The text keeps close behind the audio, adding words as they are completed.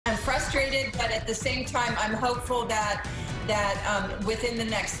frustrated, but at the same time, I'm hopeful that within the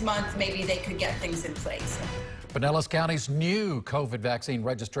next month, maybe they could get things in place. Pinellas County's new COVID vaccine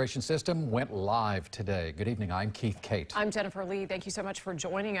registration system went live today. Good evening, I'm Keith Kate. I'm Jennifer Lee. Thank you so much for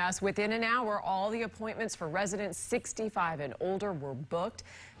joining us. Within an hour, all the appointments for residents 65 and older were booked.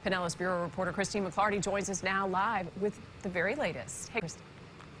 Pinellas Bureau reporter Christine McClarty joins us now live with the very latest. Hey, Christine.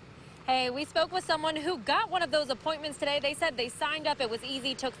 Hey, we spoke with someone who got one of those appointments today. They said they signed up. It was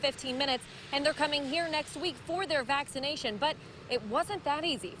easy, took 15 minutes, and they're coming here next week for their vaccination. But it wasn't that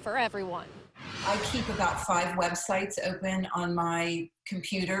easy for everyone. I keep about 5 websites open on my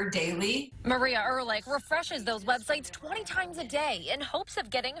computer daily. Maria Ehrlich refreshes those websites 20 times a day in hopes of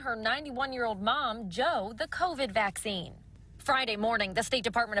getting her 91-year-old mom, Jo, the COVID vaccine. Friday morning, the State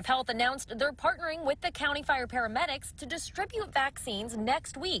Department of Health announced they're partnering with the county fire paramedics to distribute vaccines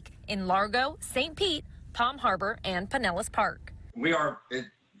next week in Largo, St. Pete, Palm Harbor, and Pinellas Park. We are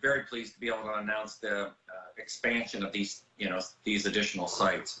very pleased to be able to announce the expansion of these additional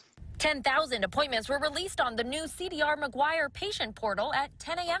sites. 10,000 appointments were released on the new CDR McGuire patient portal at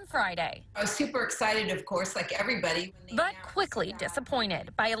 10 a.m. Friday. I was super excited, of course, like everybody. But quickly disappointed.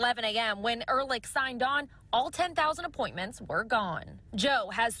 By 11 a.m. when Ehrlich signed on, all 10,000 appointments were gone.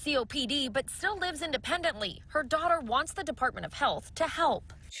 Jo has COPD but still lives independently. Her daughter wants the Department of Health to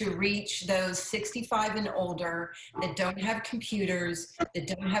help. To reach those 65 and older that don't have computers, that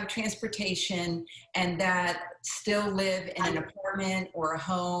don't have transportation, and that still live in an apartment or a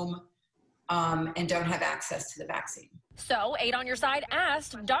home and don't have access to the vaccine. So 8 on Your Side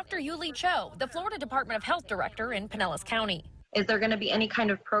asked Dr. Yuli Cho, the Florida Department of Health director in Pinellas County. Is there going to be any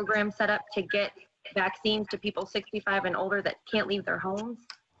kind of program set up to get vaccines to people 65 and older that can't leave their homes?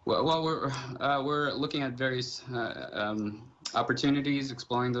 Well, we're looking at various opportunities,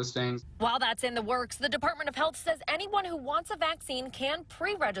 exploring those things. While that's in the works, the Department of Health says anyone who wants a vaccine can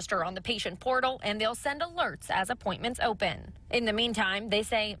pre-register on the patient portal, and they'll send alerts as appointments open. In the meantime, they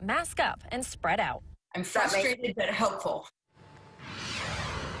say mask up and spread out. I'm frustrated but hopeful.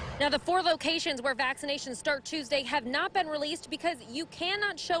 Now, the 4 locations where vaccinations start Tuesday have not been released because you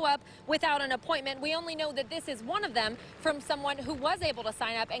cannot show up without an appointment. We only know that this is one of them from someone who was able to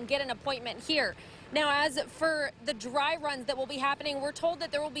sign up and get an appointment here. Now, as for the dry runs that will be happening, we're told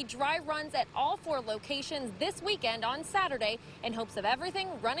that there will be dry runs at all 4 locations this weekend on Saturday in hopes of everything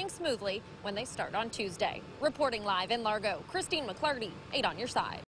running smoothly when they start on Tuesday. Reporting live in Largo, Christine McClarty, 8 on Your Side.